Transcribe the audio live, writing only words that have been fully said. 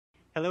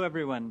Hello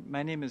everyone,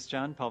 my name is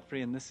John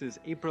Palfrey and this is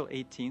April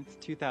 18th,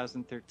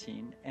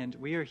 2013, and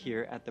we are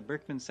here at the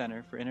Berkman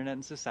Center for Internet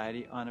and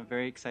Society on a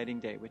very exciting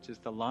day, which is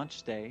the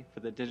launch day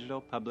for the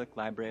Digital Public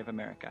Library of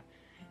America.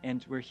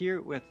 And we're here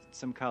with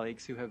some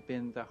colleagues who have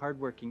been the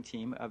hardworking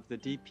team of the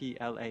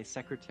DPLA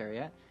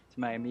Secretariat. To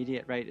my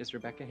immediate right is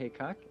Rebecca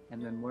Haycock,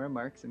 and then Maura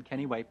Marks and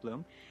Kenny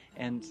Whitebloom.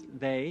 And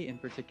they, in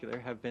particular,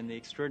 have been the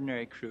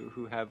extraordinary crew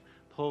who have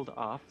pulled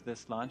off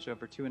this launch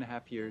over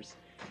 2.5 years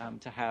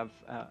to have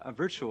a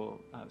virtual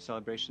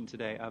celebration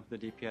today of the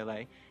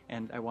DPLA.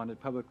 And I wanted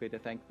publicly to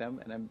thank them,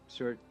 and I'm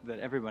sure that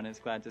everyone is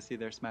glad to see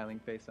their smiling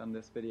face on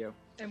this video.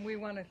 And we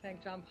want to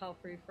thank John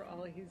Palfrey for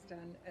all he's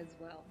done as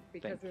well,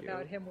 because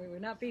without him we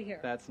would not be here.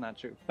 That's not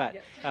true. But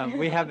yes.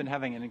 We have been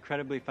having an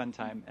incredibly fun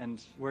time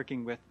and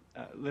working with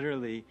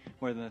literally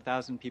more than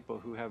 1,000 people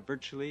who have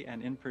virtually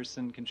and in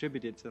person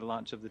contributed to the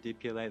launch of the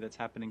DPLA that's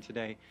happening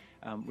today.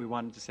 We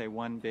wanted to say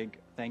one big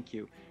thank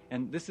you.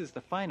 And this is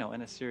the final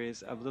in a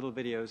series of little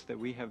videos that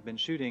we have been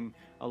shooting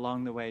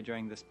along the way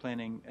during this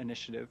planning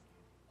initiative.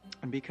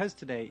 And because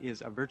today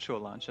is a virtual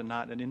launch and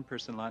not an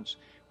in-person launch,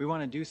 we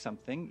want to do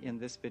something in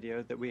this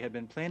video that we had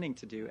been planning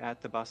to do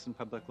at the Boston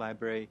Public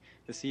Library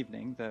this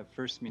evening, the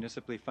first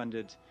municipally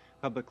funded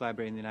public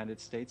library in the United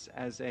States,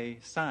 as a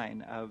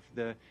sign of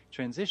the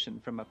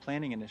transition from a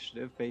planning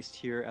initiative based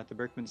here at the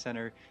Berkman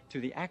Center to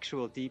the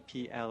actual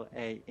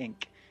DPLA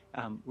Inc.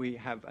 We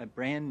have a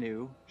brand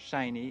new,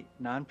 shiny,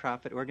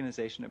 nonprofit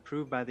organization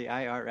approved by the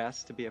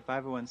IRS to be a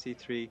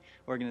 501c3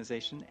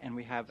 organization, and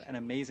we have an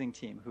amazing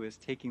team who is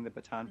taking the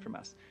baton from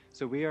us.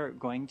 So we are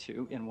going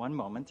to, in one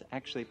moment,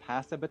 actually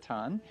pass a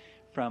baton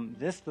from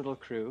this little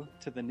crew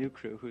to the new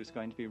crew who's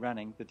going to be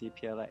running the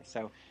DPLA.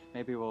 So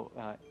maybe we'll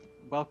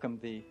welcome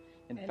the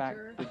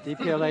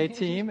DPLA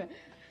team.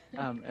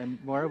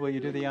 And Maura, will you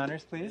do the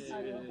honors, please?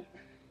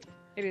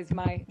 It is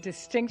my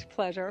distinct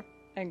pleasure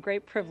and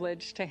great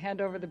privilege to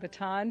hand over the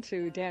baton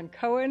to Dan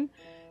Cohen,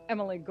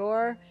 Emily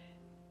Gore,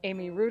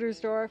 Amy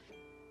Rudersdorf,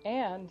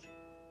 and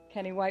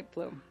Kenny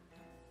Whitebloom.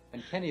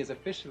 And Kenny is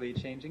officially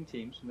changing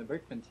teams from the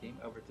Berkman team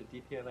over to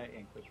DPLA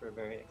Inc., which we're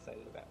very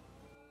excited about.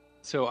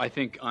 So I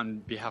think on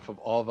behalf of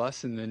all of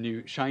us in the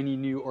new, shiny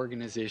new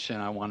organization,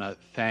 I want to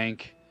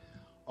thank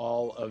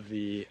all of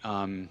the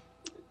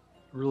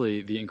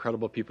really the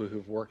incredible people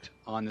who've worked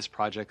on this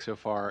project so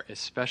far,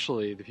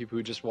 especially the people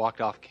who just walked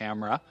off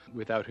camera,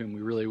 without whom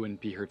we really wouldn't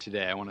be here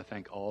today. I want to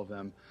thank all of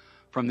them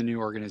from the new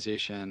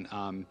organization.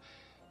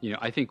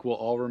 I think we'll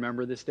all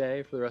remember this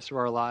day for the rest of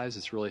our lives.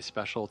 It's really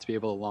special to be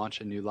able to launch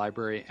a new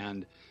library,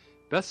 and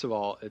best of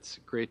all, it's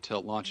great to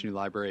launch a new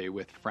library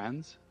with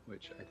friends,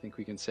 which I think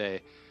we can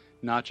say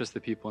not just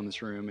the people in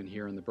this room and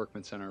here in the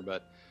Berkman Center,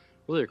 but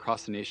really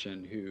across the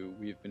nation who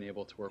we've been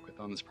able to work with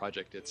on this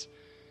project. It's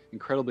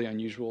incredibly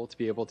unusual to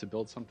be able to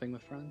build something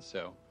with friends,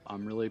 so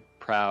I'm really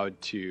proud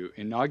to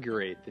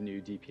inaugurate the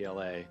new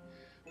DPLA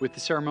with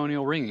the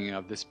ceremonial ringing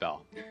of this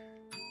bell.